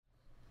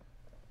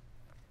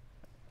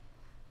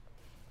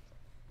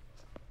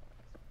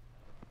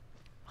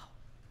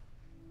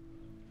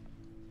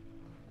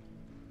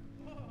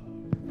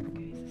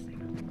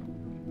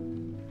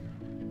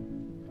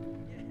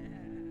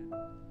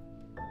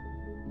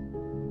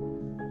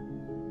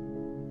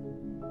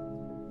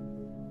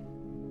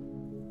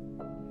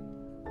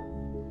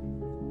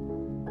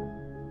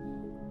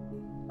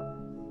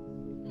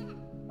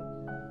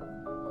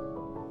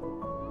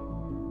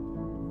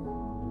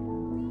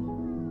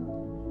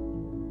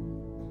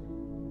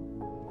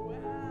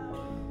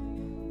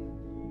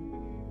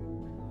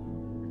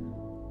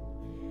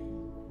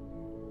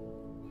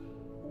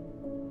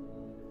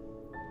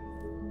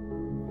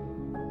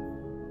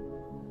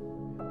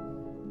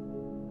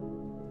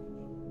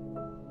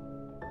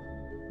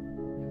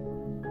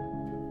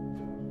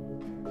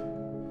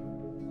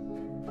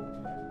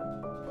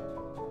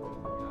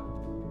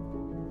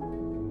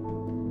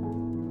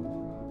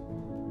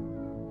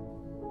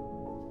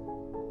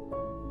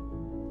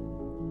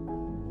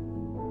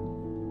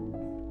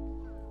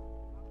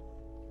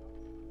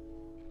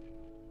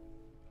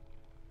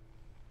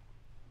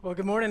Well,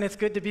 good morning. It's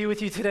good to be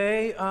with you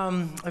today.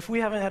 If we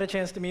haven't had a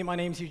chance to meet, my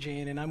name's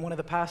Eugene, and I'm one of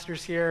the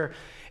pastors here.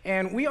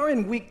 And we are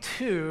in week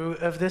 2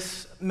 of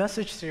this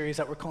message series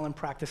that we're calling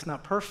Practice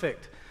Not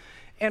Perfect.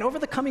 And over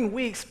the coming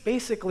weeks,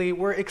 basically,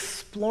 we're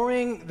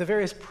exploring the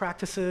various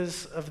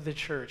practices of the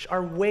church,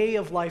 our way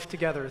of life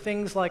together,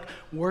 things like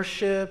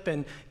worship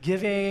and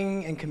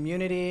giving and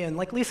community. And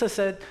like Lisa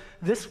said,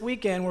 this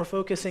weekend, we're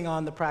focusing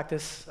on the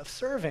practice of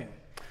serving.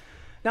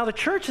 Now, the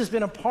church has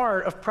been a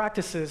part of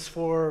practices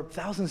for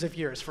thousands of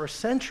years, for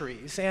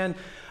centuries, and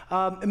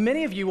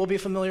many of you will be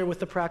familiar with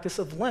the practice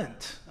of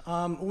Lent.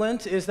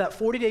 Lent is that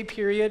 40-day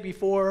period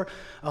before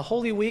a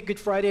Holy Week, Good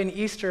Friday, and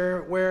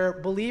Easter, where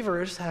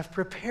believers have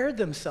prepared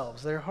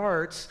themselves, their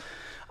hearts,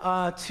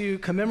 to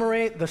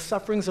commemorate the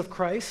sufferings of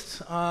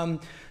Christ,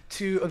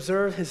 to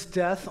observe his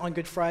death on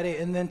Good Friday,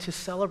 and then to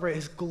celebrate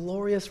his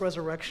glorious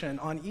resurrection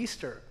on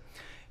Easter.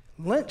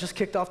 Lent just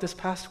kicked off this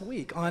past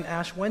week on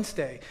Ash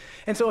Wednesday.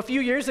 And so a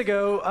few years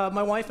ago,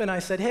 my wife and I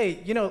said,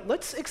 hey,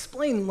 let's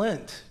explain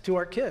Lent to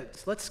our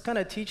kids. Let's kind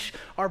of teach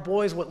our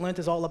boys what Lent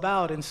is all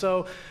about. And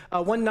so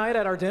one night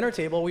at our dinner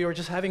table, we were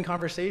just having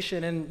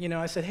conversation, and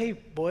I said, hey,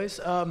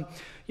 boys,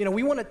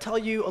 we want to tell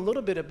you a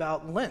little bit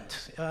about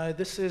Lent.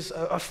 This is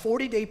a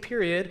 40-day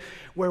period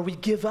where we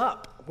give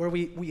up, where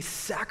we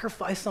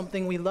sacrifice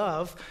something we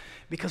love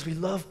because we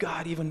love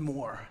God even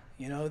more.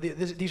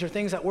 These are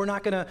things that we're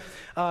not going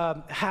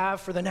to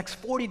have for the next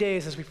 40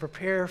 days as we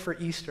prepare for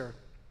Easter.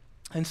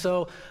 And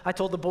so I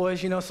told the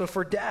boys, so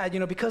for Dad,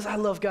 because I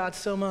love God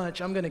so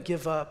much, I'm going to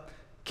give up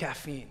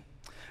caffeine.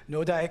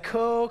 No Diet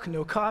Coke,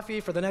 no coffee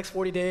for the next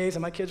 40 days.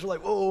 And my kids were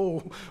like,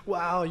 whoa,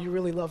 wow, you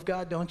really love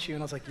God, don't you?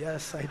 And I was like,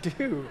 yes, I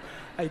do.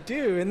 I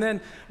do. And then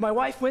my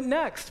wife went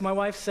next. My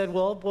wife said,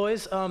 well,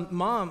 boys,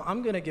 Mom,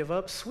 I'm going to give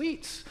up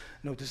sweets.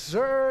 No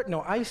dessert,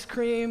 no ice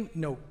cream,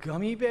 no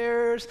gummy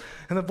bears.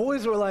 And the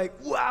boys were like,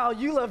 wow,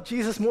 you love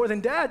Jesus more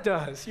than Dad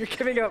does. You're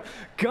giving up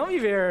gummy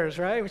bears,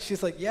 right? Which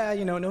she's like, yeah,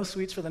 no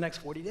sweets for the next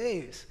 40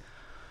 days.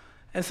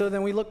 And so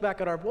then we look back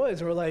at our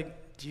boys and we're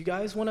like, do you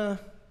guys want to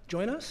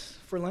join us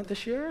for Lent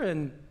this year?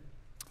 And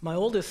my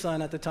oldest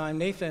son at the time,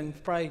 Nathan,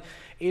 probably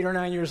 8 or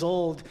 9 years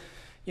old,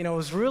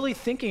 was really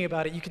thinking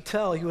about it. You could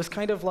tell he was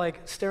kind of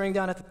like staring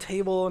down at the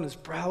table and his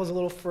brow was a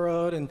little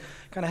furrowed and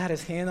kind of had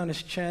his hand on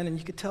his chin, and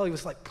you could tell he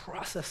was like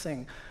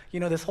processing,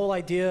 this whole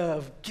idea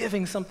of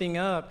giving something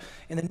up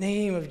in the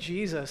name of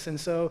Jesus. And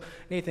so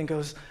Nathan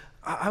goes,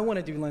 I want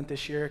to do Lent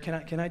this year.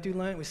 Can I do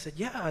Lent? We said,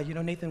 yeah,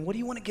 Nathan, what do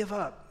you want to give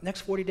up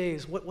next 40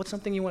 days? What's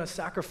something you want to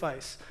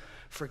sacrifice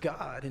for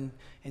God? And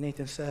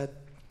Nathan said,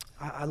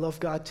 I love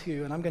God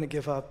too, and I'm going to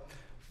give up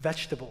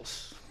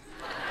vegetables.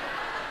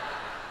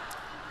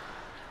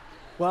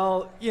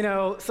 Well,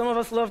 some of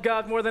us love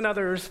God more than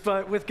others,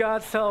 but with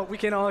God's help, we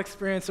can all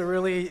experience a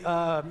really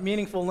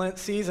meaningful Lent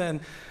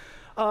season.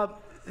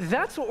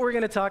 That's what we're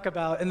going to talk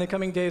about in the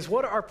coming days.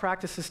 What are our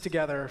practices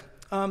together?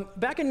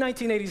 Back in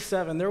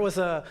 1987, there was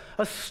a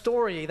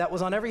story that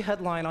was on every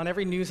headline, on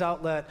every news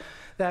outlet,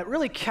 that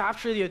really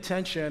captured the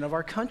attention of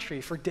our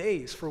country for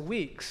days, for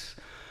weeks.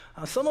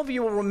 Some of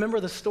you will remember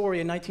the story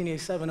in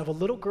 1987 of a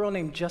little girl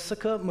named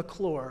Jessica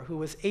McClure, who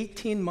was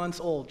 18 months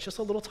old, just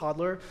a little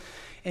toddler,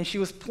 and she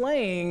was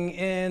playing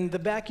in the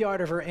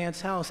backyard of her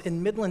aunt's house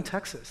in Midland,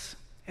 Texas.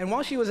 And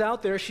while she was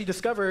out there, she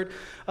discovered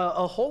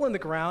a hole in the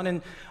ground,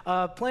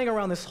 and playing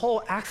around this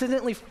hole,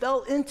 accidentally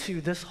fell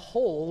into this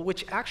hole,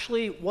 which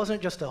actually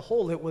wasn't just a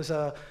hole, it was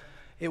a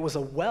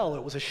well,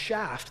 it was a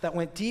shaft that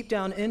went deep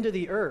down into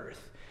the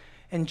earth.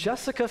 And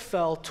Jessica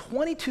fell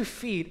 22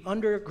 feet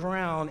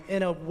underground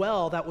in a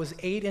well that was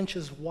 8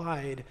 inches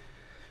wide,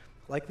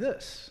 like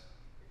this.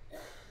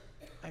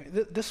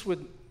 This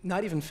would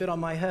not even fit on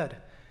my head.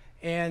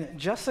 And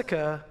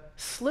Jessica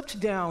slipped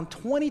down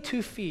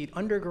 22 feet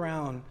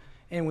underground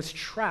and was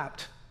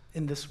trapped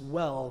in this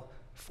well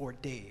for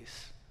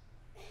days.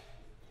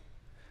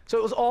 So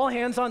it was all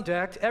hands on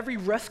deck. Every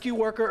rescue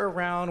worker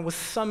around was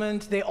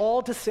summoned. They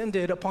all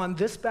descended upon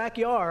this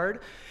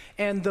backyard,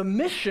 and the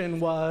mission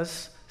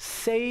was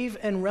save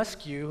and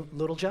rescue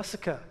little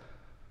Jessica.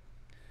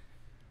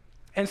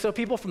 And so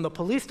people from the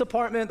police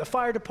department, the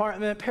fire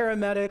department,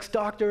 paramedics,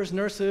 doctors,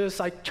 nurses,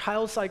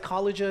 child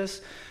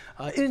psychologists,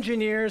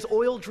 engineers,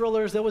 oil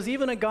drillers. There was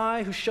even a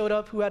guy who showed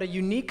up who had a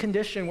unique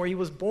condition where he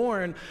was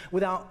born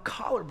without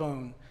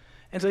collarbone.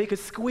 And so he could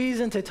squeeze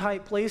into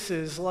tight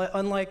places,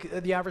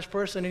 unlike the average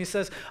person. And he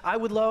says, I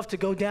would love to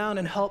go down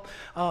and help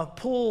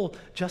pull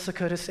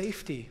Jessica to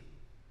safety.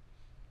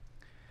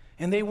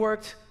 And they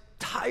worked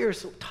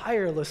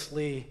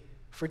tirelessly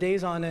for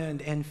days on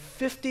end. And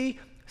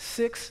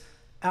 56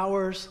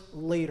 hours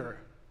later,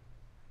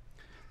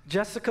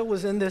 Jessica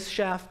was in this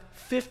shaft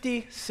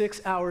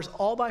 56 hours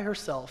all by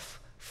herself,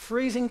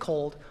 freezing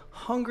cold,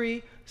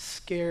 hungry,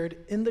 scared,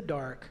 in the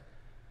dark.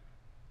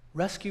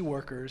 Rescue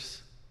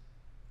workers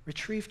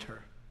retrieved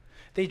her.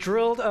 They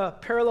drilled a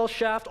parallel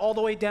shaft all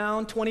the way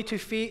down 22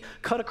 feet,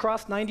 cut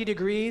across 90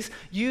 degrees,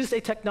 used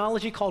a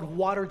technology called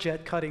water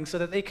jet cutting so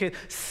that they could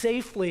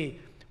safely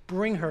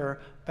bring her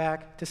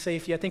back to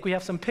safety. I think we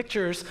have some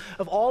pictures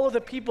of all of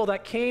the people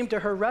that came to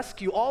her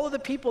rescue, all of the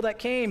people that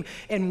came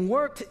and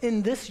worked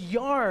in this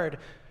yard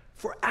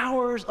for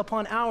hours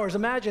upon hours.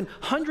 Imagine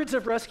hundreds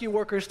of rescue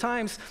workers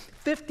times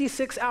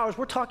 56 hours.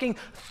 We're talking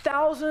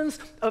thousands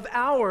of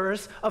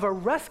hours of a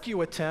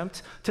rescue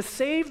attempt to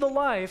save the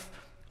life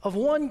of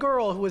one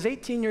girl who was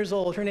 18 years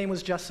old. Her name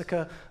was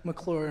Jessica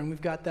McClure, and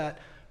we've got that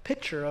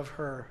picture of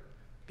her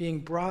being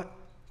brought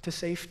to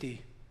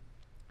safety.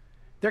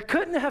 There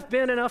couldn't have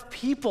been enough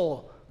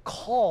people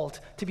called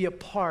to be a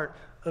part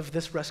of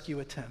this rescue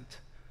attempt.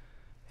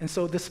 And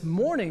so this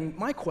morning,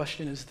 my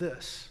question is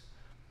this: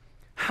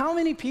 how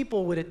many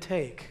people would it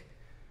take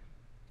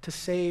to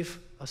save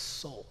a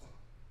soul?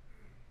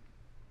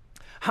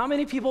 How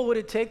many people would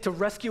it take to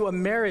rescue a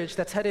marriage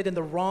that's headed in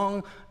the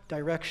wrong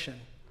direction?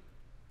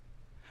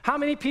 How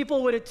many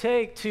people would it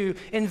take to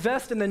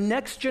invest in the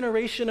next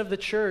generation of the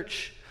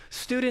church,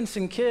 students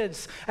and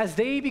kids, as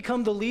they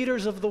become the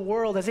leaders of the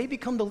world, as they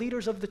become the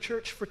leaders of the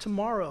church for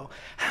tomorrow?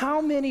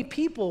 How many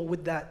people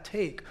would that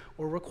take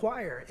or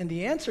require? And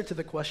the answer to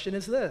the question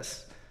is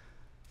this: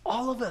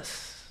 all of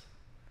us,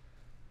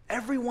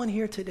 everyone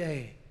here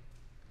today,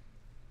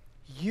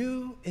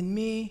 you and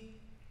me,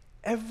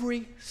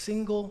 every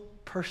single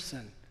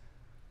person.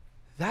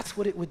 That's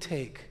what it would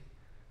take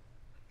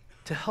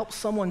to help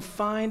someone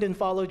find and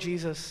follow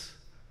Jesus,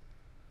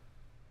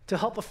 to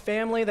help a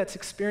family that's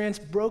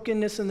experienced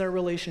brokenness in their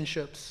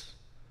relationships,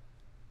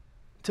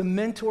 to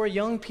mentor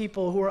young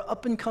people who are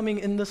up and coming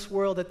in this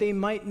world that they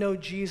might know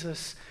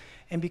Jesus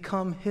and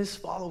become his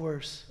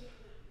followers.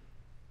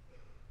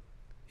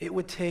 It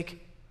would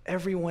take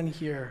everyone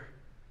here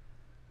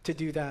to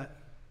do that.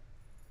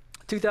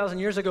 2,000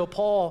 years ago,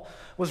 Paul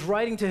was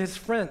writing to his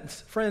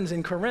friends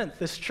in Corinth,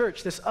 this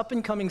church, this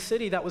up-and-coming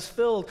city that was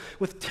filled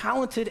with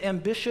talented,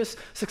 ambitious,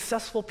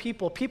 successful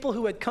people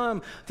who had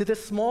come to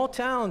this small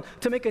town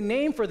to make a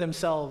name for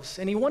themselves.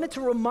 And he wanted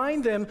to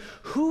remind them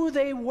who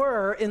they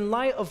were in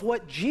light of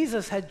what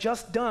Jesus had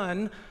just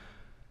done,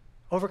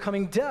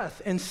 overcoming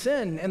death and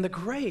sin and the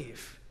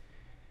grave.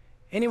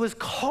 And he was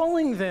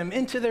calling them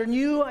into their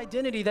new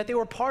identity, that they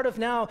were part of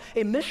now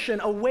a mission,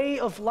 a way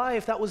of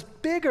life that was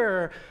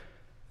bigger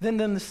than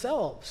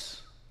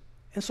themselves.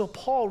 And so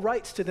Paul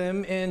writes to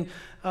them in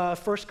 1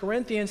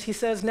 Corinthians, he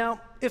says, "Now,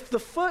 if the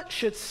foot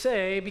should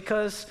say,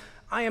 because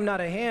I am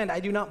not a hand, I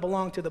do not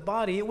belong to the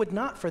body, it would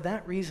not for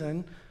that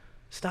reason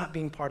stop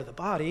being part of the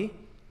body.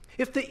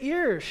 If the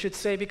ear should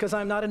say, because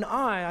I'm not an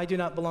eye, I do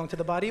not belong to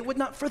the body, it would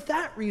not for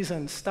that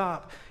reason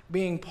stop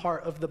being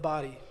part of the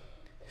body.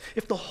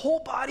 If the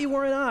whole body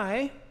were an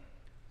eye,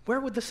 where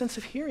would the sense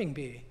of hearing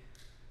be?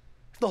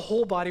 If the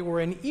whole body were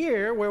an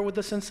ear, where would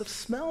the sense of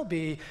smell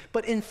be?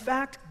 But in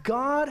fact,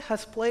 God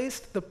has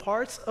placed the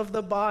parts of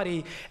the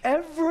body,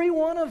 every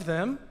one of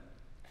them,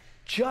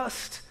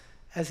 just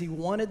as he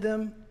wanted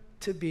them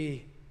to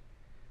be."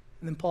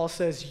 And then Paul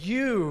says,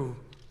 "You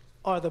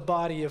are the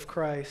body of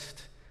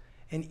Christ,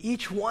 and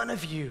each one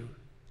of you,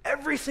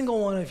 every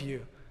single one of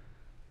you,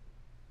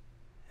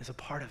 is a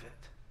part of it."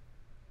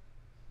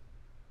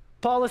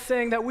 Paul is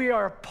saying that we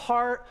are a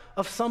part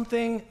of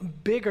something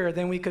bigger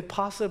than we could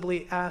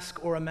possibly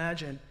ask or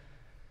imagine.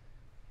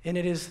 And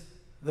it is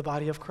the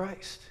body of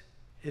Christ.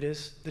 It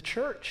is the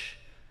church.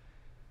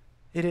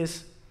 It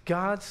is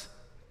God's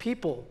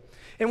people.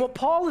 And what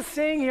Paul is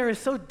saying here is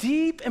so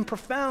deep and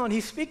profound.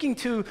 He's speaking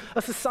to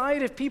a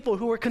society of people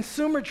who are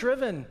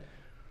consumer-driven,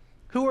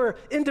 who are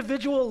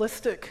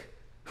individualistic,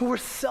 who are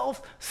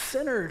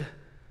self-centered.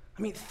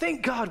 I mean,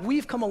 thank God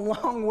we've come a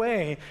long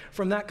way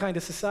from that kind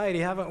of society,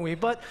 haven't we?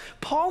 But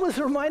Paul is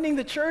reminding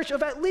the church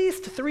of at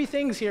least three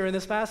things here in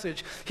this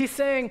passage. He's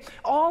saying,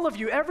 all of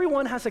you,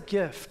 everyone has a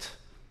gift.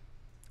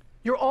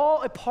 You're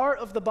all a part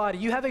of the body.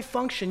 You have a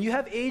function. You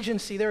have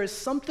agency. There is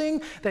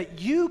something that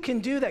you can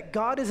do that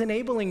God is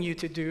enabling you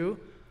to do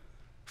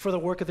for the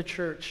work of the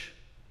church,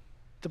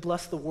 to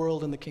bless the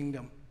world and the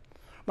kingdom.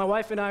 My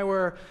wife and I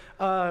were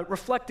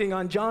reflecting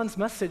on John's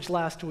message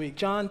last week.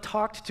 John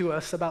talked to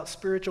us about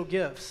spiritual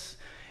gifts,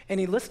 and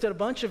he listed a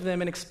bunch of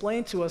them and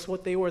explained to us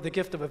what they were: the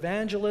gift of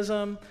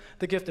evangelism,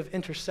 the gift of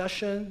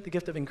intercession, the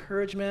gift of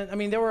encouragement. I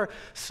mean, there were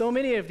so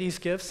many of these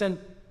gifts, and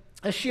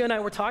as she and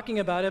I were talking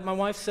about it, my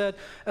wife said,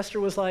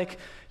 Esther was like,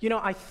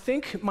 I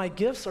think my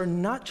gifts are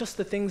not just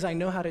the things I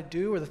know how to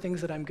do or the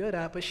things that I'm good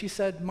at, but she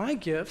said, my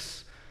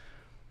gifts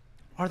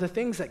are the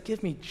things that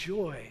give me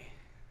joy,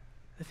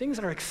 the things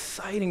that are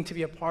exciting to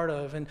be a part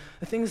of, and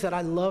the things that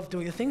I love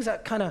doing, the things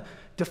that kind of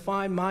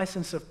define my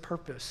sense of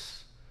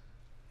purpose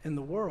in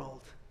the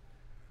world.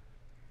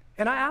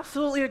 And I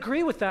absolutely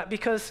agree with that,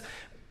 because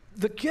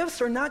the gifts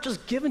are not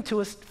just given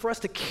to us for us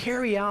to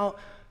carry out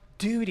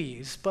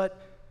duties, but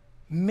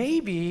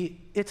maybe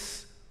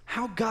it's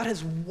how God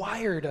has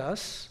wired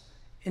us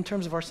in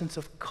terms of our sense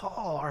of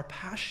call, our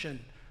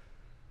passion.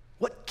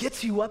 What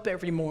gets you up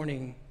every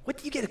morning? What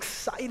do you get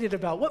excited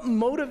about? What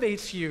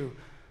motivates you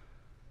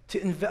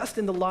to invest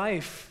in the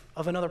life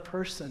of another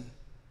person?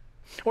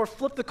 Or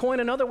flip the coin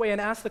another way and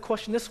ask the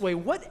question this way: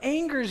 what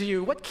angers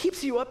you? What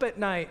keeps you up at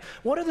night?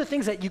 What are the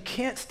things that you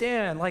can't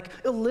stand, like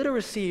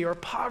illiteracy or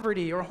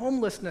poverty or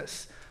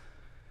homelessness?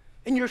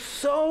 And you're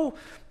so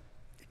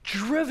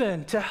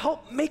driven to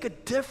help make a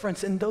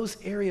difference in those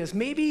areas.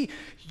 Maybe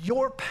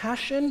your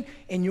passion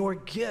and your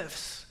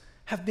gifts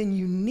have been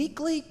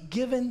uniquely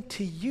given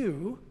to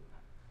you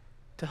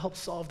to help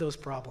solve those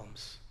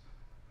problems.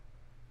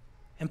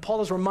 And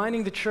Paul is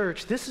reminding the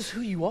church, this is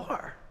who you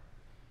are.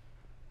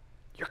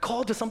 You're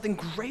called to something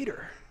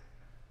greater.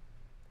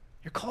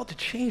 You're called to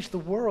change the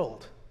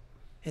world,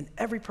 and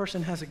every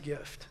person has a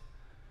gift.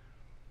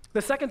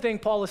 The second thing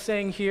Paul is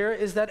saying here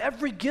is that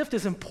every gift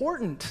is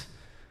important.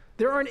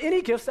 There aren't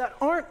any gifts that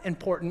aren't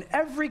important.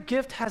 Every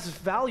gift has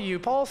value.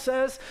 Paul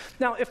says,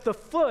 now if the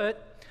foot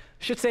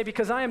should say,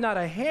 because I am not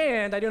a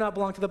hand, I do not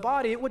belong to the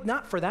body, it would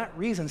not for that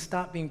reason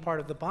stop being part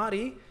of the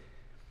body.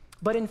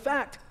 But in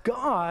fact,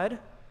 God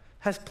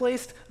has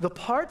placed the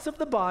parts of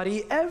the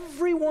body,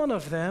 every one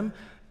of them,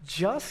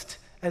 just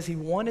as he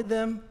wanted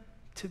them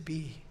to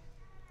be.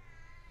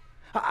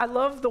 I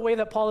love the way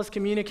that Paul is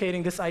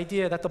communicating this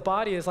idea that the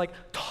body is like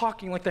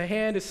talking, like the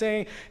hand is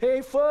saying,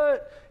 hey,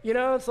 foot,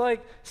 it's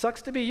like,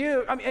 sucks to be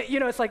you. I mean,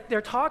 it's like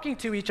they're talking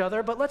to each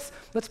other, but let's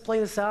play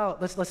this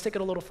out. Let's take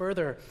it a little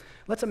further.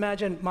 Let's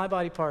imagine my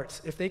body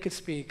parts, if they could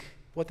speak,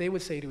 what they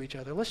would say to each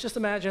other. Let's just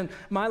imagine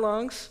my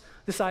lungs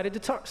decided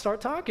to start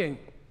talking.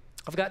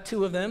 I've got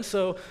two of them,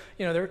 so,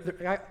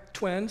 they're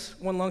twins.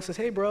 One lung says,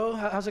 hey, bro,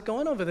 how's it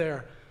going over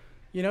there?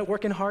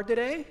 Working hard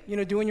today?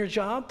 Doing your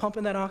job,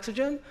 pumping that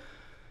oxygen?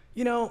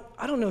 I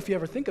don't know if you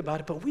ever think about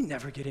it, but we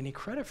never get any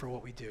credit for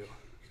what we do.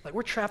 Like,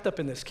 we're trapped up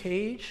in this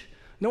cage.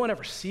 No one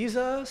ever sees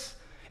us.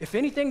 If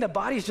anything, the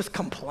body's just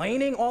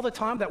complaining all the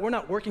time that we're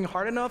not working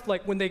hard enough,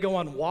 like when they go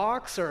on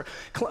walks or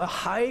a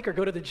hike or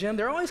go to the gym.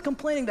 They're always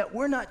complaining that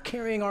we're not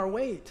carrying our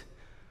weight.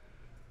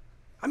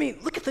 I mean,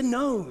 look at the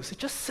nose. It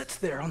just sits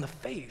there on the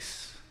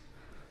face.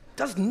 It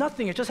does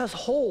nothing. It just has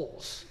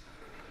holes.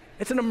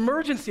 It's an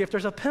emergency if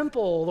there's a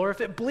pimple or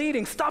if it's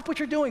bleeding. Stop what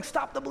you're doing.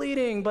 Stop the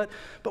bleeding. But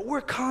we're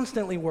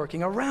constantly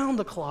working around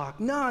the clock,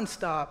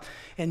 nonstop,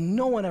 and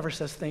no one ever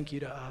says thank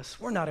you to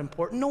us. We're not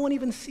important. No one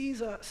even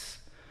sees us.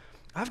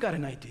 I've got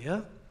an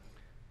idea.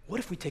 What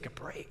if we take a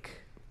break?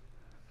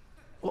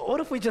 What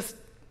if we just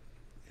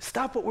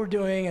stop what we're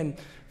doing and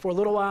for a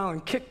little while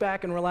and kick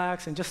back and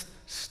relax and just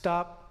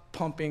stop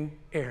pumping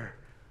air?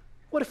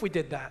 What if we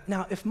did that?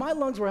 Now, if my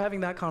lungs were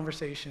having that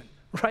conversation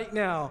right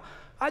now,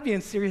 I'd be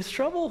in serious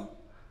trouble.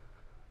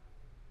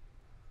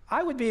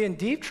 I would be in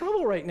deep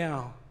trouble right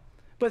now.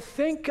 But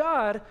thank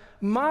God,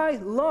 my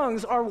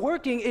lungs are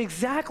working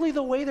exactly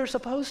the way they're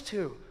supposed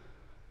to.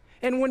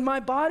 And when my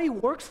body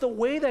works the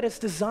way that it's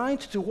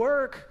designed to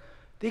work,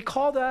 they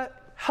call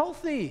that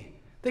healthy.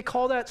 They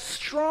call that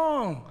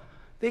strong.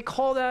 They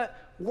call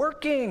that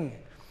working.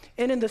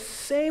 And in the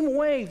same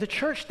way, the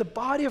church, the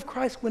body of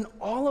Christ, when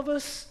all of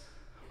us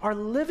are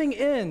living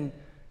in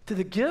to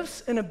the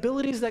gifts and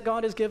abilities that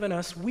God has given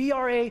us, we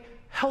are a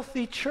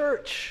healthy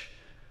church.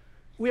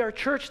 We are a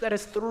church that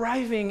is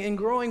thriving and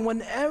growing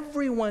when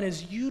everyone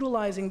is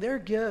utilizing their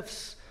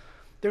gifts.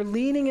 They're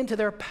leaning into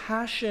their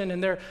passion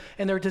and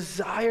their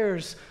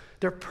desires,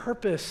 their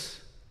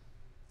purpose,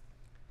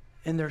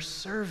 and they're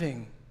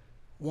serving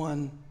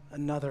one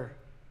another.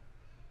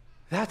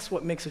 That's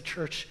what makes a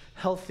church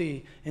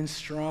healthy and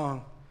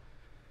strong.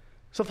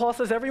 So Paul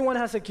says everyone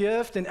has a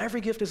gift and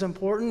every gift is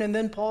important. And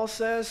then Paul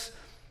says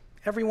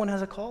everyone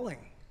has a calling.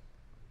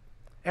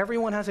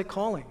 Everyone has a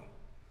calling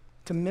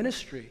to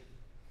ministry.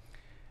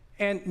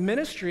 And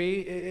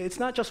ministry, it's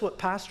not just what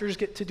pastors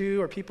get to do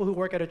or people who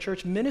work at a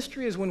church.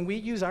 Ministry is when we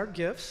use our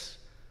gifts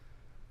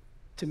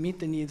to meet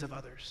the needs of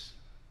others.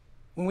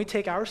 When we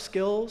take our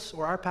skills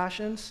or our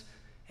passions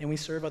and we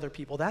serve other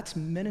people, that's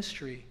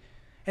ministry.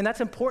 And that's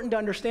important to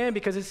understand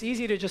because it's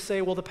easy to just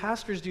say, well, the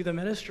pastors do the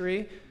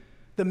ministry,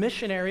 the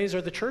missionaries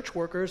or the church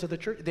workers or the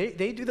church,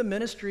 they do the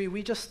ministry.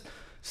 We just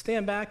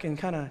stand back and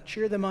kind of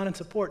cheer them on and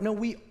support. No,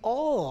 we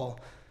all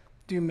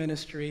do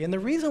ministry. And the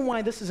reason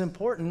why this is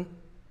important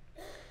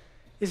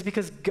is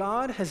because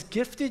God has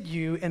gifted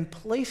you and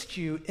placed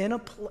you in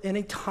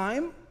a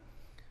time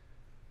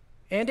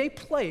and a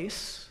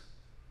place,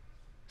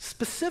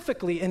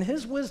 specifically in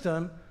his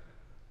wisdom,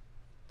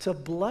 to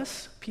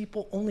bless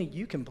people only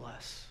you can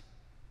bless.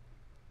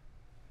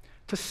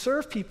 To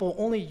serve people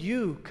only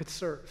you could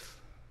serve.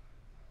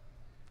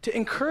 To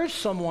encourage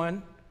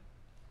someone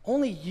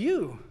only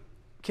you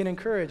can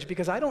encourage,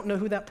 because I don't know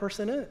who that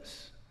person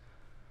is.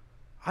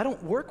 I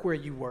don't work where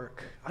you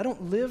work. I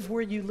don't live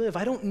where you live.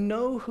 I don't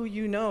know who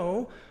you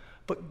know,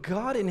 but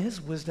God in his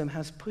wisdom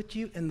has put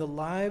you in the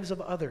lives of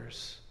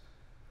others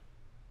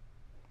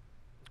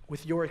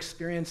with your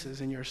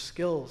experiences and your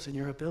skills and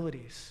your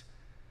abilities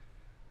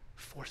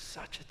for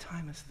such a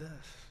time as this.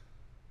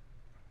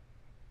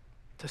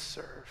 To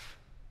serve,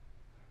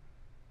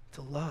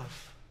 to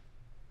love,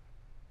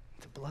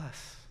 to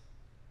bless.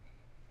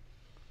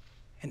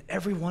 And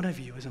every one of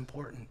you is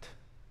important.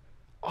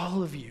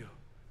 All of you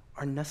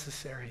are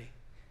necessary.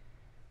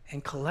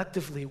 And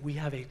collectively, we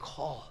have a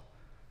call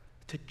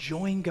to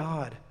join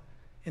God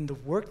in the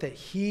work that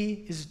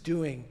he is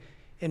doing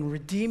in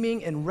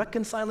redeeming and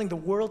reconciling the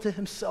world to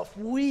himself.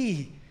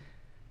 We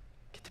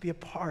get to be a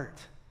part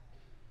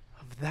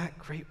of that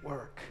great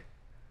work.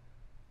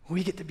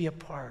 We get to be a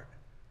part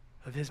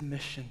of his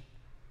mission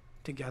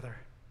together.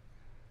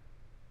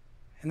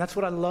 And that's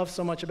what I love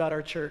so much about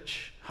our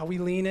church, how we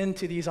lean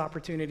into these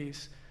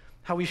opportunities,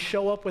 how we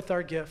show up with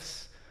our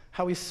gifts,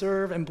 how we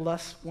serve and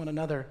bless one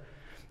another.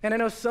 And I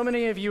know so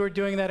many of you are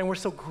doing that, and we're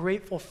so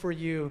grateful for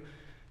you.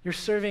 You're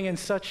serving in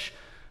such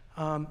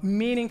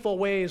meaningful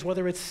ways,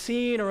 whether it's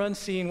seen or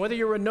unseen, whether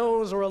you're a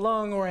nose or a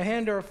lung or a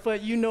hand or a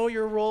foot, you know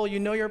your role, you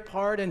know your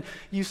part, and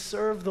you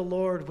serve the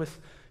Lord with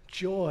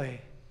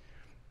joy.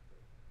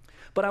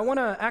 But I want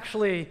to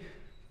actually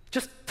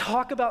just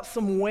talk about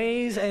some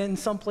ways and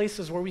some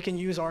places where we can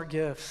use our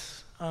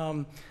gifts,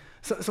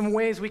 some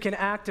ways we can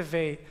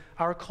activate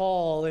our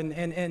call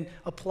and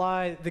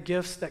apply the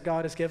gifts that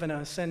God has given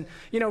us. And,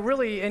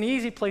 really an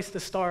easy place to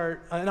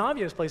start, an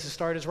obvious place to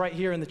start is right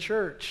here in the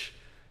church.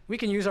 We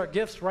can use our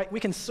gifts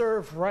we can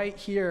serve right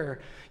here.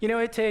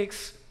 It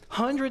takes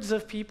hundreds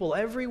of people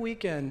every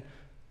weekend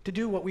to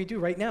do what we do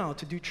right now,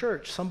 to do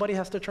church. Somebody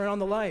has to turn on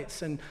the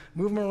lights and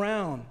move them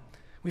around.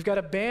 We've got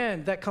a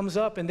band that comes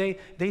up and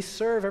they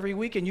serve every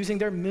weekend using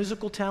their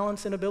musical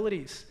talents and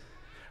abilities.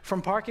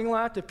 From parking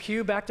lot to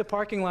pew, back to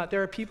parking lot,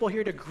 there are people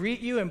here to greet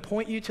you and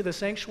point you to the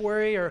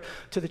sanctuary or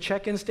to the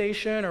check-in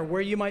station or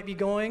where you might be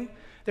going.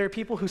 There are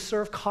people who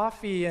serve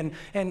coffee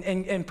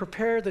and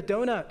prepare the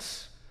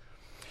donuts.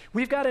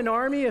 We've got an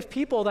army of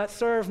people that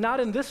serve not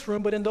in this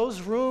room, but in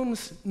those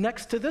rooms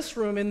next to this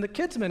room in the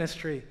kids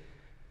ministry.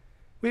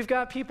 We've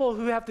got people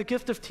who have the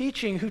gift of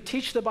teaching, who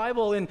teach the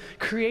Bible in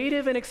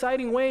creative and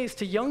exciting ways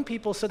to young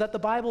people so that the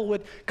Bible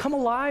would come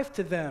alive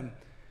to them.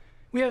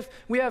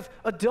 We have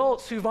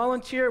adults who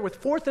volunteer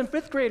with 4th and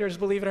 5th graders,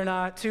 believe it or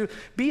not, to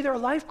be their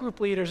life group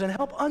leaders and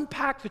help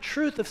unpack the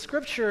truth of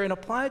Scripture and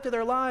apply it to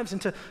their lives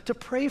and to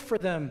pray for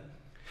them.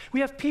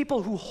 We have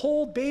people who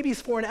hold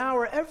babies for an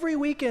hour every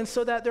weekend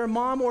so that their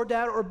mom or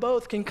dad or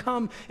both can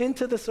come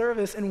into the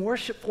service and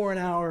worship for an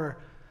hour.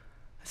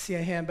 I see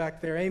a hand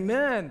back there.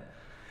 Amen.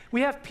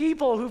 We have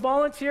people who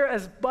volunteer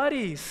as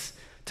buddies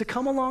to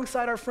come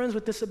alongside our friends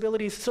with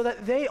disabilities so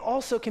that they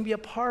also can be a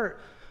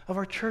part of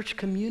our church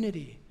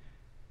community.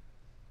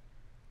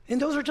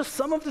 And those are just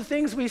some of the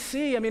things we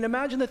see. I mean,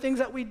 imagine the things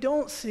that we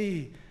don't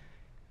see,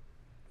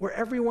 where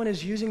everyone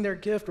is using their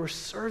gift or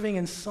serving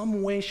in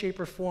some way, shape,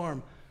 or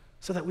form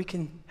so that we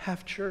can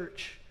have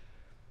church.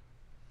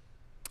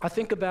 I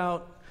think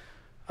about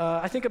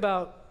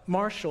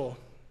Marshall,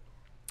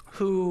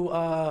 who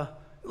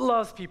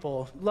loves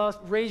people,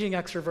 raging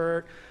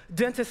extrovert,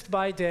 dentist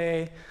by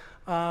day,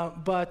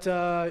 but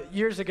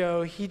years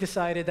ago he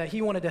decided that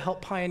he wanted to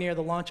help pioneer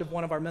the launch of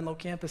one of our Menlo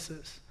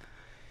campuses.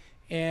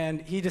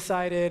 And he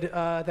decided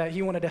that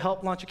he wanted to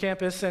help launch a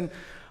campus, and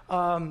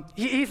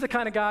he's the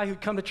kind of guy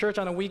who'd come to church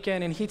on a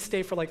weekend and he'd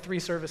stay for like 3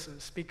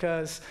 services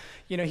because,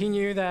 he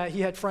knew that he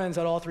had friends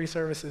at all 3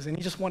 services and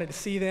he just wanted to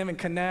see them and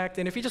connect.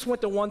 And if he just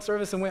went to one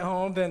service and went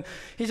home, then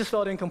he just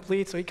felt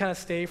incomplete. So he kind of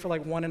stayed for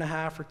like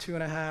 1.5 or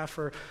 2.5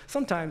 or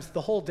sometimes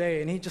the whole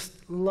day. And he just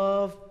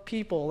loved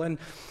people. And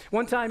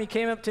one time he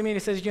came up to me and he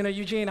says,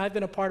 Eugene, I've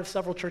been a part of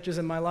several churches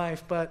in my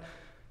life, but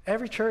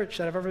every church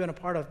that I've ever been a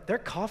part of, their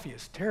coffee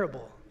is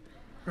terrible.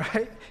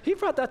 Right? He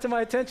brought that to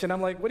my attention. I'm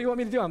like, what do you want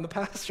me to do? I'm the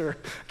pastor.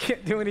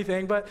 Can't do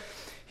anything. But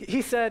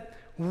he said,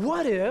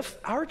 what if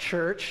our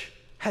church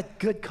had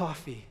good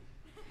coffee?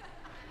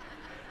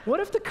 What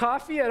if the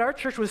coffee at our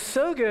church was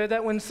so good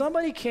that when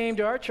somebody came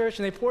to our church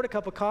and they poured a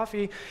cup of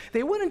coffee,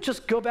 they wouldn't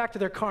just go back to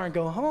their car and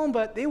go home,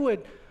 but they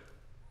would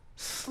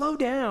slow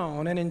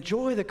down and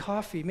enjoy the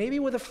coffee, maybe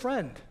with a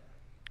friend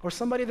or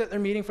somebody that they're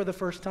meeting for the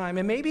first time.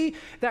 And maybe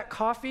that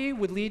coffee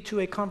would lead to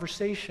a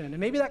conversation. And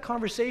maybe that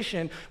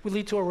conversation would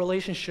lead to a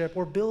relationship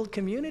or build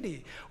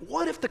community.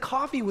 What if the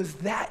coffee was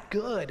that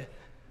good?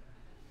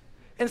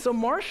 And so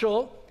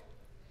Marshall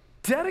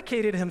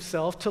dedicated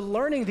himself to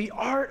learning the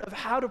art of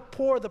how to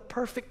pour the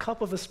perfect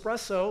cup of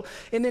espresso.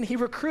 And then he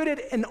recruited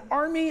an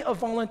army of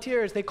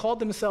volunteers. They called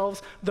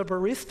themselves the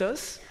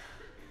baristas.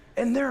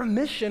 And their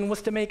mission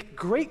was to make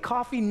great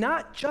coffee,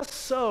 not just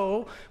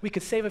so we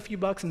could save a few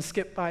bucks and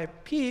skip by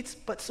Pete's,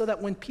 but so that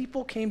when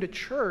people came to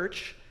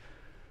church,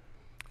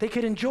 they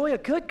could enjoy a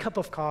good cup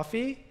of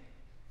coffee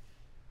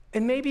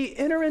and maybe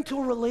enter into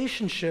a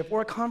relationship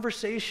or a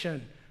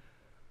conversation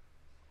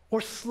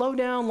or slow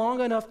down long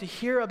enough to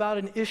hear about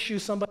an issue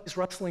somebody's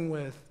wrestling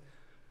with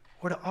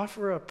or to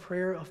offer a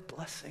prayer of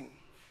blessing.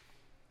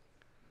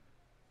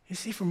 You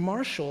see, for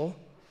Marshall,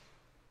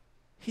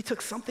 he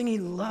took something he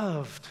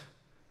loved,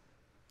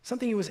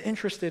 something he was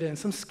interested in,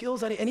 some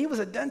skills and he was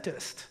a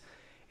dentist.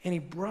 And he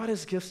brought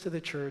his gifts to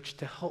the church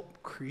to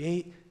help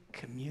create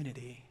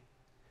community.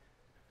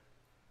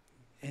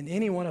 And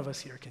any one of us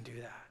here can do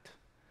that.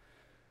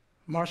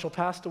 Marshall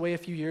passed away a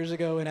few years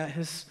ago, and at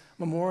his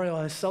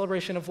memorial, his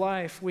celebration of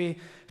life, we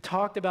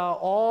talked about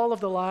all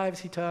of the lives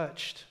he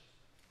touched.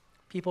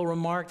 People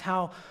remarked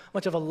how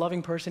much of a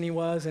loving person he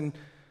was, and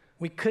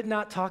we could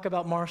not talk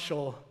about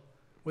Marshall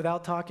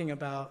without talking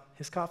about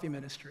his coffee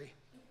ministry,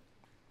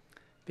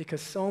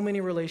 because so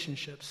many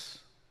relationships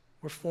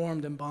were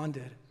formed and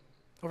bonded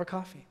over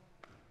coffee.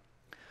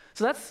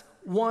 So that's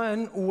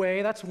one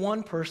way, that's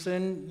one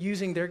person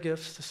using their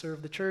gifts to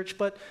serve the church.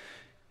 But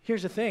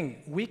here's the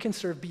thing, we can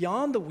serve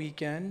beyond the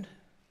weekend,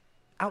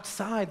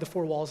 outside the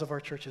four walls of our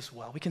church as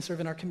well. We can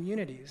serve in our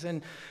communities.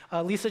 And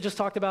Lisa just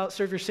talked about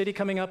Serve Your City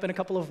coming up in a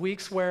couple of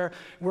weeks, where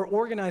we're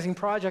organizing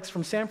projects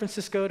from San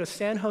Francisco to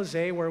San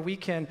Jose, where we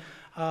can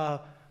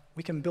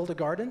build a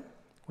garden,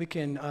 we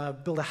can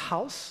build a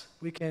house,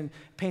 we can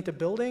paint a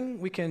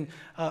building, we can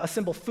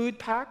assemble food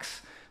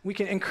packs, we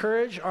can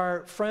encourage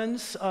our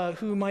friends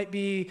who might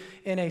be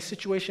in a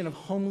situation of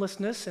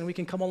homelessness, and we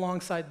can come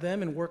alongside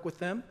them and work with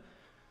them.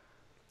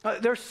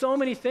 There's so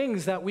many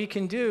things that we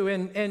can do,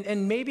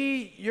 and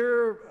maybe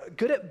you're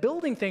good at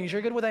building things.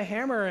 You're good with a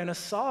hammer and a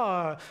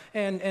saw,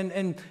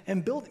 and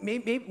build.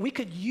 Maybe we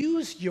could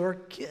use your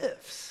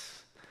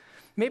gifts.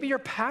 Maybe you're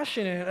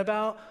passionate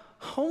about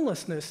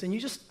homelessness, and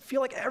you just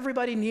feel like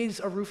everybody needs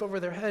a roof over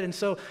their head, and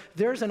so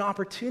there's an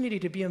opportunity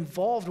to be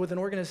involved with an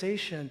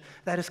organization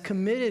that is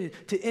committed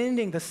to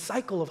ending the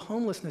cycle of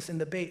homelessness in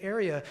the Bay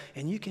Area,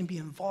 and you can be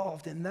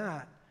involved in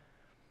that.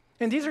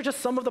 And these are just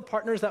some of the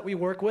partners that we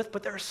work with,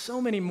 but there are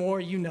so many more,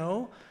 you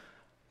know.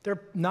 There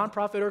are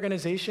nonprofit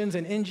organizations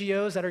and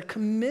NGOs that are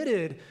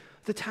committed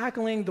to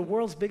tackling the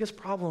world's biggest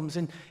problems,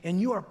 and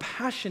you are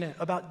passionate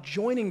about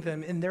joining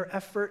them in their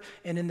effort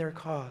and in their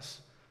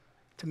cause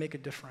to make a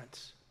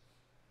difference.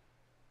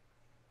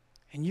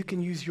 And you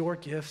can use your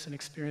gifts and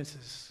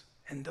experiences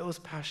and those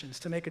passions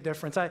to make a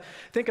difference. I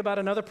think about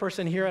another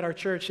person here at our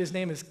church. His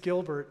name is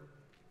Gilbert.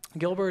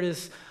 Gilbert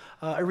is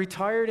a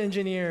retired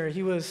engineer.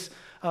 He was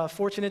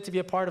fortunate to be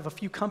a part of a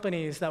few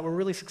companies that were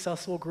really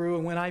successful, grew,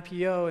 and went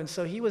IPO. And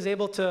so he was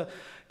able to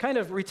kind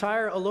of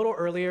retire a little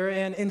earlier.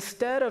 And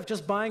instead of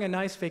just buying a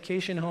nice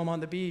vacation home on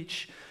the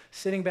beach,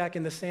 sitting back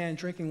in the sand,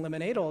 drinking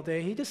lemonade all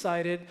day, he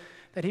decided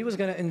that he was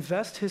going to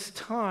invest his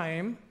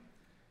time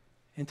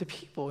into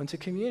people, into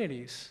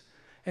communities.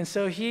 And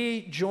so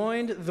he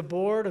joined the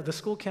board of the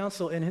school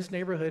council in his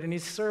neighborhood, and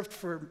he's served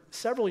for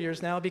several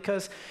years now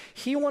because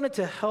he wanted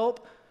to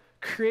help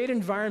create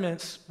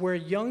environments where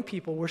young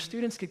people, where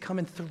students could come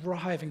and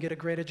thrive and get a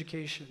great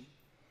education.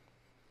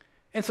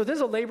 And so this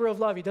is a labor of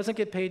love. He doesn't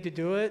get paid to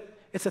do it.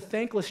 It's a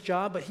thankless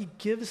job, but he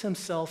gives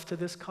himself to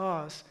this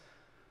cause.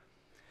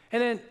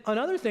 And then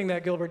another thing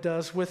that Gilbert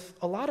does with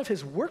a lot of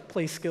his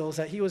workplace skills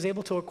that he was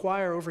able to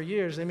acquire over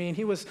years, I mean,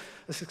 he was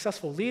a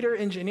successful leader,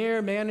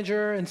 engineer,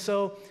 manager, and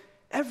so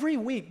every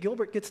week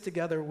Gilbert gets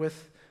together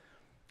with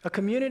a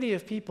community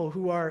of people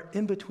who are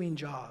in between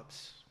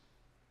jobs.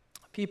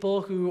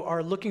 People who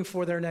are looking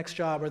for their next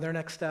job or their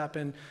next step.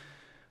 And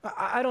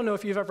I don't know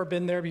if you've ever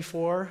been there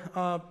before,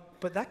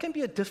 but that can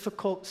be a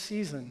difficult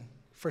season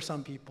for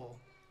some people.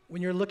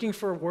 When you're looking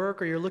for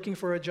work or you're looking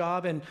for a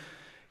job and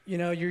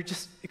you're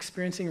just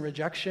experiencing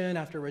rejection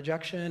after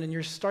rejection, and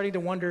you're starting to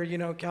wonder,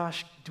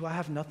 gosh, do I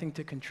have nothing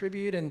to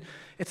contribute? And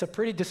it's a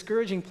pretty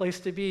discouraging place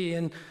to be.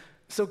 And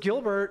so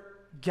Gilbert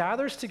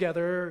gathers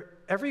together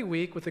every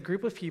week with a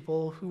group of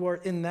people who are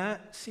in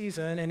that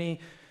season, and he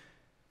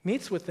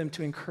meets with them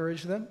to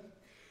encourage them,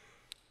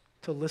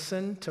 to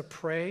listen, to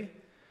pray.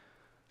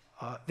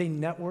 They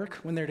network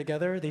when they're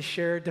together. They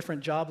share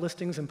different job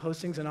listings and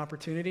postings and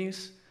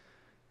opportunities.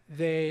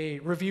 They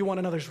review one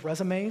another's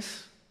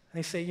resumes. And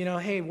they say,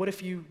 hey, what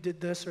if you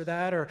did this or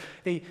that? Or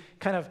they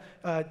kind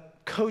of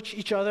coach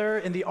each other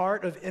in the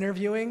art of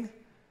interviewing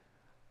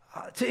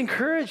to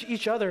encourage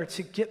each other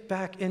to get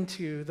back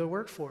into the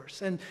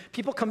workforce. And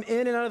people come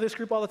in and out of this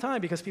group all the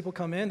time because people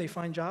come in, they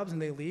find jobs,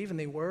 and they leave, and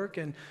they work.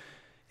 And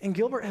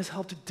Gilbert has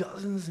helped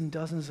dozens and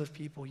dozens of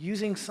people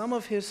using some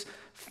of his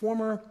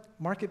former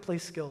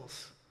marketplace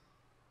skills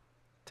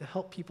to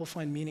help people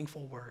find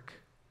meaningful work.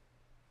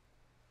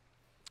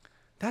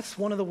 That's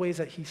one of the ways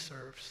that he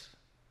serves.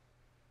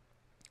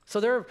 So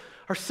there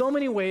are so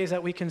many ways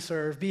that we can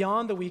serve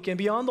beyond the weekend,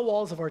 beyond the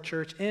walls of our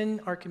church,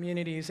 in our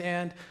communities,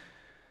 and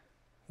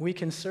we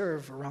can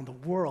serve around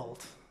the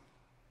world.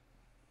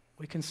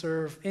 We can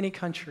serve any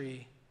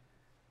country,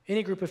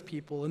 any group of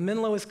people. And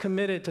Menlo is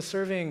committed to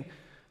serving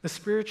the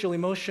spiritual,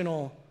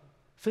 emotional,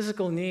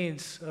 physical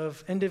needs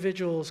of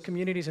individuals,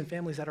 communities, and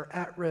families that are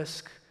at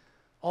risk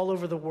all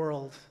over the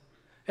world.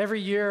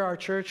 Every year, our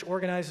church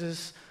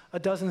organizes a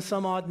dozen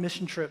some odd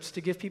mission trips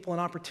to give people an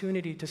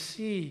opportunity to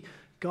see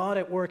God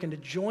at work and to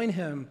join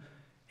him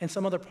in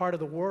some other part of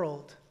the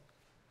world.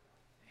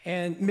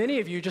 And many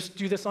of you just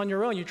do this on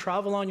your own. You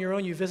travel on your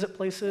own, you visit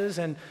places,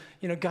 and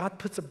God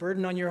puts a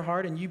burden on your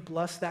heart, and you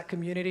bless that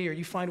community, or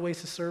you find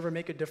ways to serve or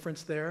make a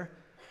difference there.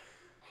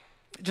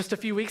 Just a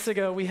few weeks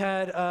ago, we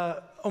had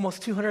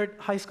almost 200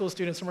 high school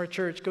students from our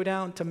church go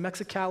down to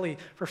Mexicali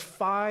for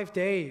 5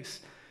 days.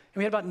 And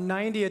we had about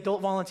 90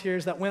 adult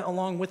volunteers that went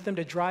along with them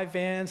to drive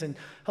vans and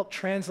help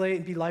translate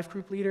and be life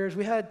group leaders.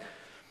 We had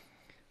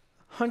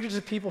hundreds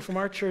of people from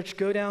our church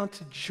go down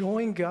to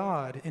join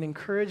God in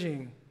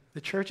encouraging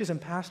the churches and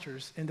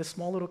pastors in this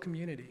small little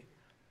community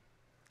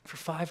for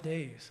 5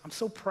 days. I'm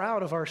so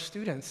proud of our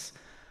students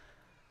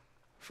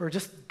for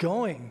just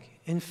going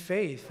in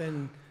faith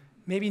and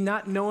maybe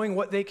not knowing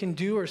what they can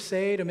do or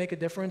say to make a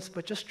difference,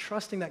 but just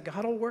trusting that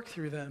God will work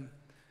through them.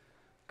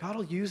 God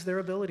will use their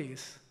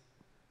abilities.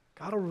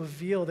 God will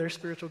reveal their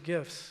spiritual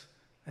gifts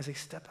as they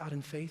step out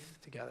in faith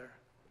together.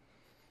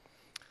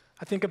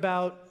 I think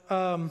about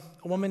a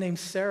woman named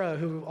Sarah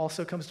who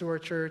also comes to our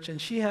church, and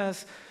she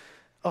has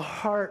a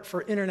heart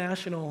for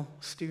international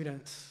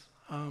students.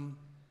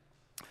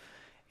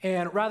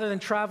 And rather than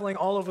traveling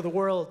all over the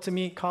world to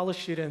meet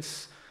college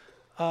students,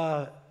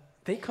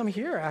 they come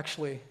here,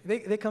 actually.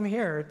 They come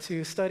here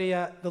to study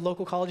at the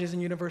local colleges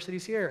and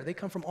universities here. They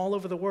come from all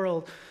over the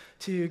world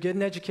to get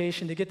an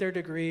education, to get their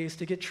degrees,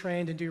 to get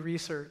trained and do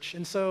research.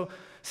 And so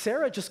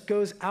Sarah just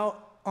goes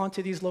out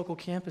onto these local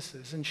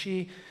campuses, and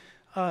she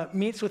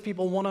meets with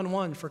people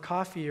one-on-one for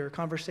coffee or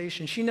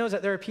conversation. She knows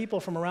that there are people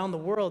from around the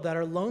world that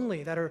are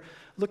lonely, that are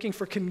looking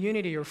for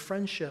community or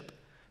friendship,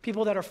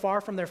 people that are far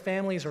from their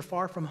families or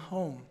far from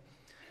home.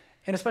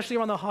 And especially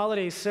around the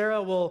holidays,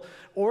 Sarah will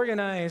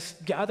organize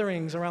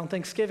gatherings around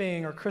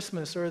Thanksgiving or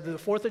Christmas or the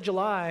 4th of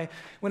July.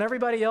 When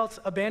everybody else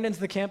abandons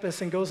the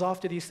campus and goes off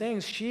to these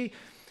things, she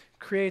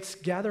creates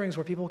gatherings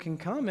where people can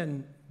come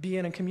and be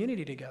in a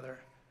community together.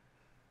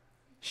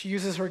 She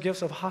uses her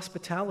gifts of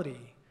hospitality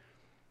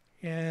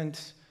and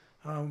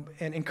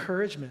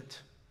encouragement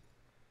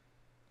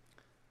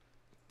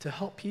to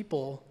help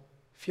people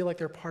feel like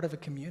they're part of a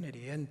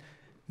community. And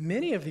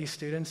many of these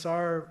students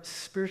are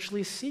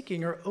spiritually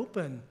seeking or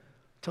open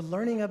to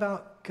learning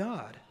about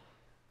God,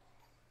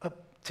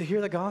 to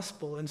hear the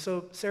gospel. And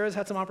so Sarah's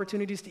had some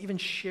opportunities to even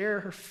share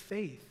her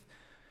faith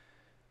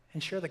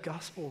and share the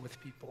gospel with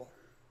people.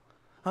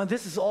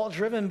 This is all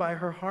driven by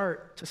her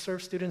heart to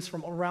serve students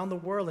from around the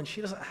world, and she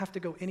doesn't have to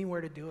go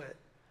anywhere to do it.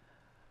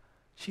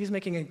 She's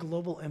making a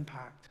global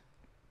impact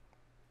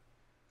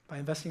by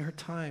investing her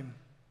time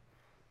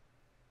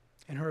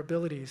and her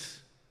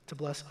abilities to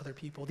bless other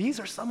people. These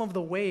are some of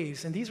the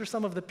ways, and these are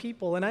some of the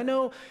people. And I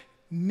know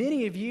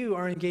many of you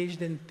are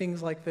engaged in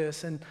things like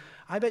this, and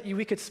I bet you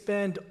we could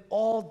spend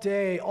all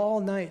day, all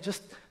night,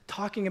 just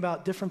talking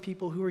about different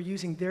people who are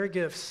using their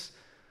gifts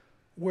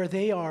where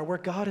they are, where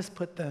God has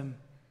put them,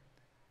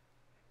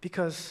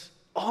 because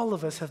all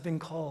of us have been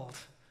called.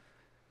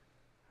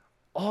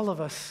 All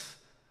of us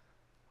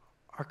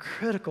are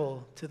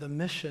critical to the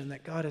mission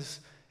that God has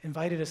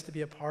invited us to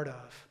be a part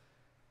of.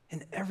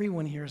 And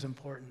everyone here is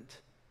important.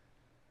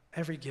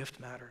 Every gift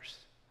matters.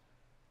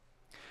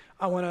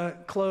 I want to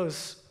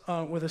close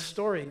with a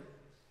story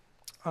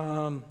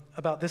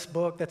about this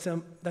book that's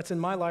in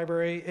my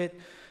library. I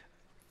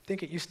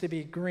think it used to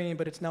be green,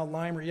 but it's now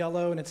lime or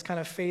yellow, and it's kind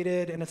of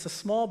faded, and it's a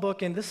small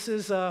book, and this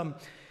is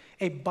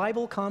a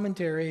Bible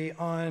commentary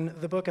on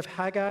the book of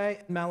Haggai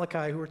and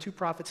Malachi, who are two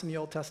prophets in the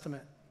Old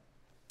Testament.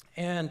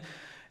 And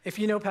if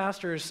you know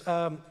pastors,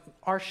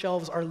 our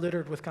shelves are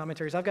littered with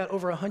commentaries. I've got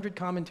over 100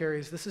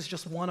 commentaries. This is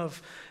just one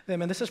of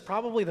them, and this is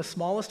probably the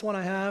smallest one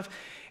I have,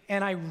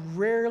 and I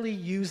rarely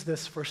use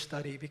this for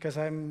study because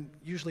I'm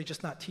usually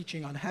just not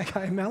teaching on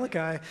Haggai and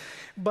Malachi,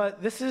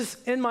 but this is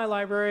in my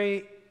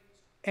library,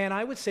 and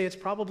I would say it's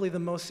probably the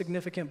most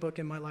significant book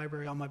in my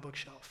library on my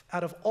bookshelf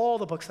out of all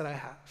the books that I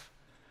have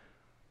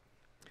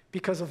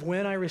because of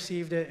when I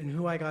received it and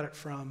who I got it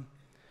from.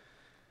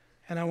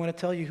 And I want to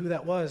tell you who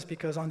that was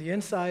because on the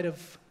inside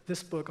of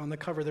this book, on the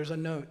cover, there's a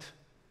note.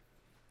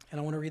 And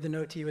I want to read the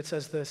note to you. It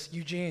says this: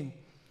 Eugene,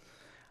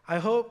 I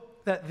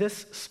hope that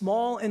this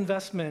small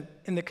investment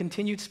in the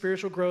continued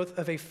spiritual growth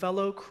of a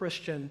fellow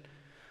Christian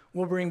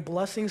will bring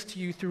blessings to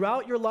you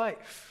throughout your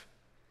life.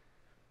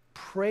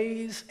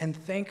 Praise and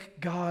thank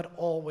God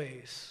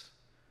always.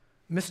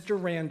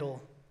 Mr.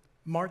 Randall,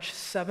 March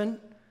 7,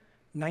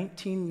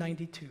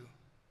 1992.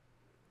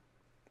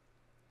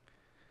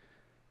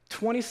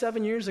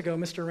 27 years ago,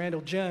 Mr.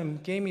 Randall, Jim,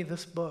 gave me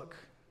this book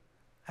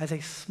as a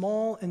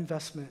small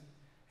investment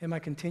in my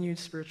continued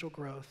spiritual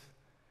growth.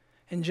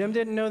 And Jim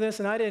didn't know this,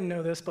 and I didn't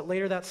know this, but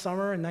later that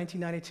summer in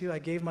 1992, I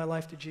gave my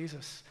life to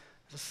Jesus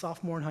as a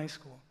sophomore in high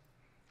school.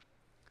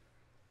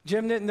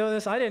 Jim didn't know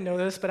this, I didn't know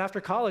this, but after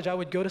college, I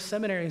would go to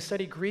seminary and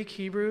study Greek,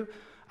 Hebrew.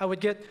 I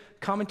would get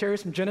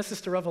commentaries from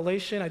Genesis to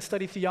Revelation. I'd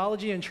study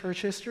theology and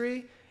church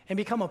history and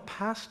become a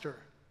pastor.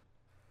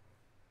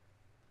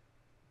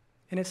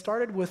 And it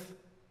started with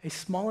a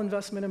small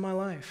investment in my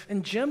life.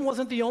 And Jim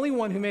wasn't the only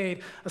one who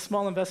made a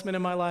small investment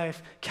in my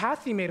life.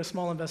 Kathy made a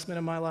small investment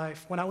in my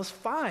life when I was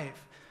 5.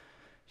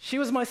 She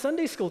was my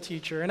Sunday school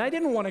teacher, and I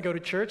didn't want to go to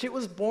church. It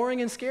was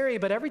boring and scary,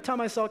 but every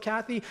time I saw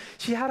Kathy,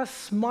 she had a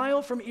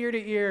smile from ear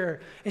to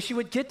ear, and she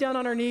would get down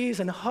on her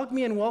knees and hug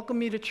me and welcome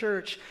me to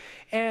church,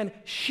 and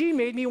she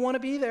made me want to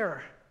be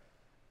there.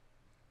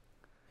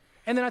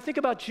 And then I think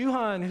about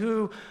Juhan,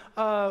 who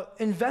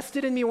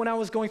invested in me when I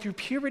was going through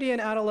puberty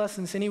and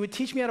adolescence, and he would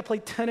teach me how to play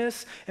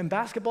tennis and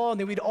basketball, and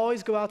then we'd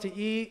always go out to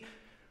eat.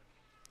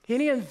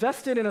 And he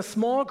invested in a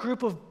small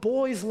group of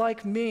boys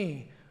like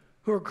me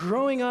who are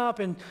growing up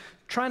and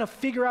trying to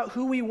figure out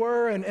who we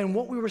were and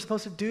what we were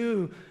supposed to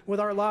do with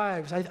our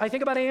lives. I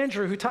think about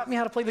Andrew, who taught me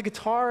how to play the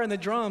guitar and the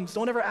drums.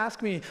 Don't ever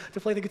ask me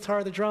to play the guitar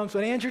or the drums,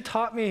 but Andrew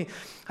taught me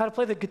how to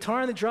play the guitar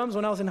and the drums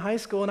when I was in high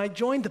school, and I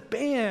joined the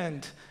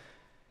band,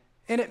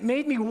 and it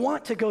made me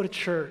want to go to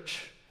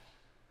church.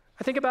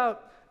 I think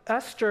about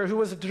Esther, who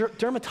was a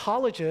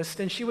dermatologist,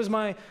 and she was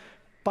my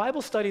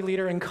Bible study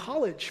leader in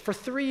college. For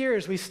 3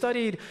 years, we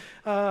studied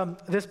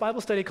this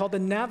Bible study called The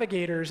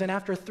Navigators, and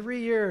after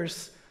 3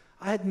 years,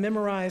 I had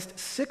memorized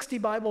 60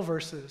 Bible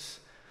verses.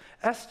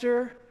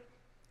 Esther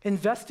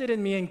invested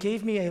in me and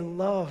gave me a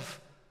love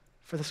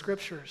for the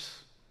scriptures.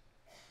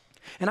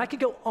 And I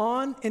could go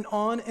on and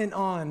on and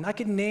on. I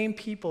could name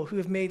people who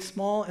have made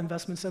small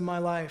investments in my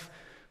life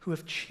who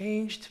have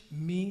changed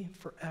me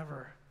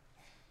forever.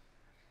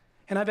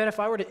 And I bet if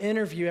I were to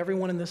interview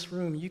everyone in this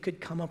room, you could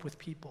come up with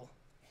people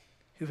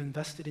who've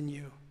invested in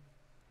you,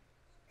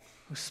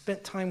 who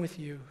spent time with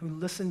you, who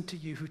listened to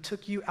you, who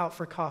took you out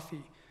for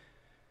coffee,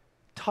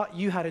 taught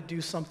you how to do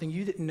something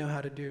you didn't know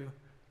how to do,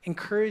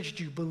 encouraged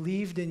you,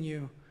 believed in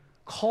you,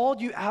 called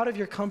you out of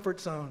your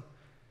comfort zone,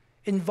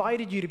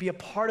 invited you to be a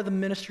part of the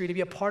ministry, to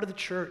be a part of the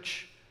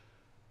church,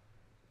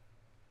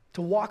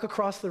 to walk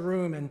across the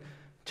room and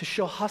to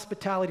show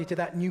hospitality to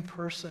that new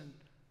person,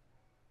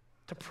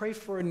 to pray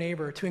for a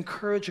neighbor, to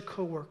encourage a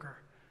coworker.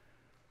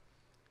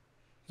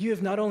 You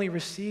have not only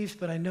received,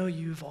 but I know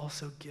you've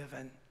also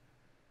given.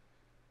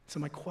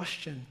 So my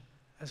question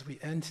as we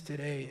end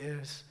today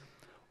is,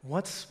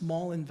 what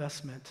small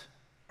investment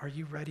are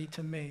you ready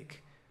to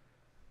make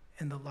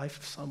in the life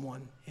of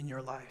someone in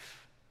your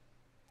life?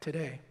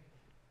 Today,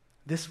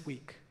 this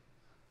week,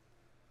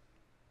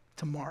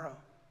 tomorrow.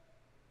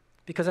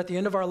 Because at the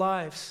end of our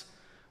lives,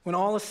 when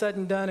all is said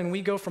and done and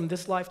we go from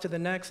this life to the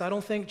next, I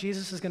don't think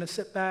Jesus is going to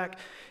sit back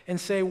and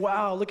say,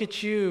 wow, look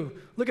at you.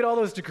 Look at all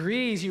those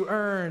degrees you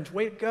earned.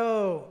 Way to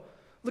go.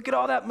 Look at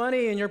all that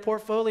money in your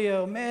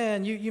portfolio.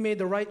 Man, you made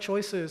the right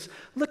choices.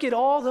 Look at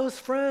all those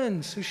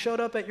friends who showed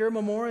up at your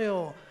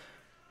memorial.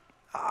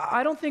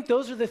 I don't think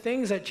those are the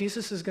things that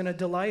Jesus is going to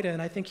delight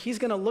in. I think he's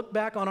going to look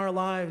back on our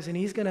lives and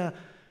he's going to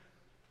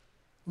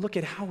look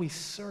at how we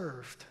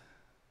served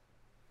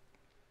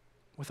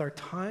with our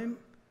time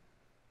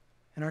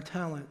and our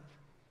talent.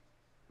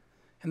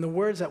 And the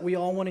words that we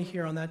all want to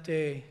hear on that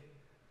day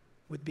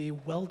would be,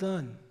 well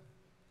done,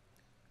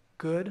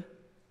 good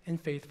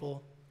and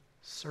faithful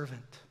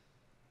servant.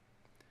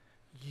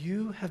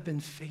 You have been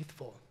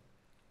faithful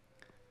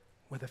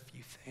with a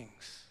few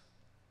things.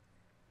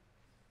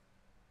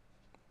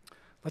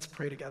 Let's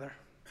pray together.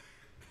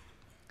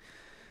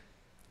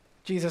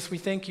 Jesus, we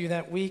thank you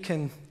that we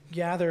can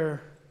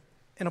gather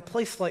in a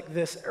place like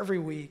this every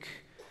week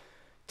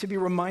to be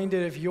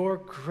reminded of your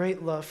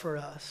great love for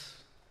us.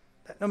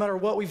 That no matter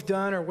what we've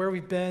done or where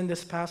we've been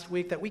this past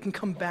week, that we can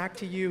come back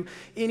to you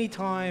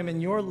anytime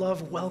and your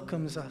love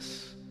welcomes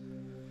us.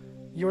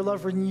 Your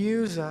love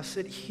renews us,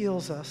 it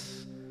heals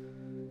us,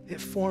 it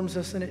forms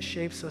us and it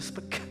shapes us.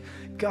 But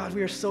God,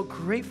 we are so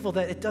grateful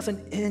that it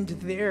doesn't end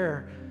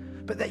there,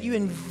 but that you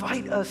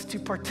invite us to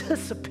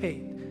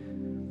participate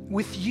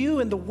with you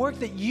in the work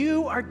that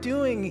you are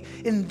doing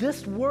in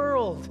this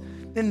world,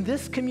 in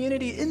this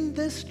community, in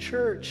this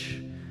church.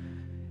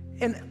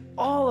 And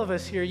all of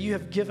us here, you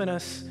have given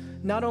us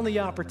not only the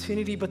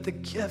opportunity, but the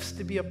gifts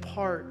to be a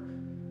part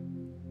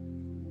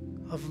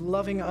of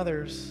loving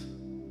others.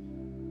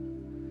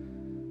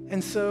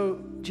 And so,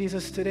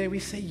 Jesus, today we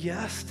say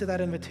yes to that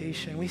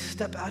invitation. We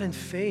step out in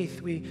faith.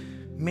 We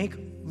make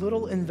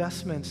little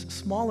investments,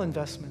 small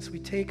investments. We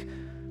take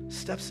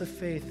steps of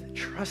faith,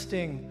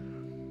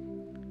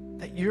 trusting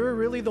that you're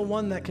really the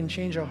one that can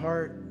change a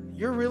heart.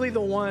 You're really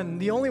the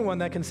only one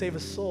that can save a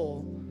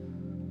soul.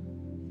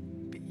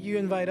 But you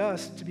invite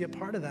us to be a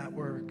part of that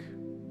work.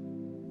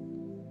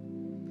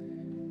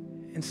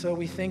 And so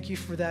we thank you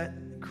for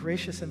that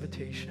gracious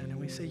invitation, and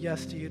we say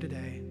yes to you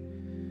today.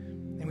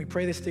 And we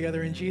pray this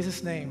together in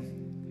Jesus'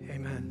 name.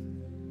 Amen.